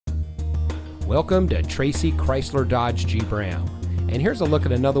Welcome to Tracy Chrysler Dodge Jeep Ram. And here's a look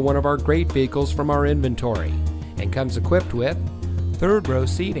at another one of our great vehicles from our inventory. And comes equipped with third row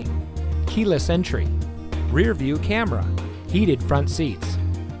seating, keyless entry, rear view camera, heated front seats,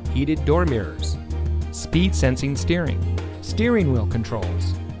 heated door mirrors, speed sensing steering, steering wheel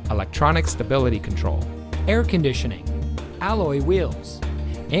controls, electronic stability control, air conditioning, alloy wheels,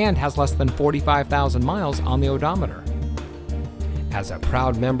 and has less than 45,000 miles on the odometer. As a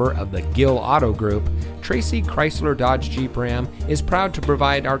proud member of the Gill Auto Group, Tracy Chrysler Dodge Jeep Ram is proud to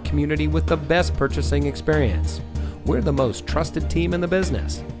provide our community with the best purchasing experience. We're the most trusted team in the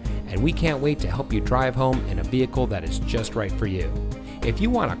business, and we can't wait to help you drive home in a vehicle that is just right for you. If you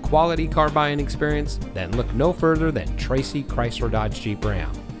want a quality car buying experience, then look no further than Tracy Chrysler Dodge Jeep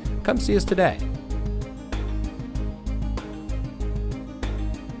Ram. Come see us today.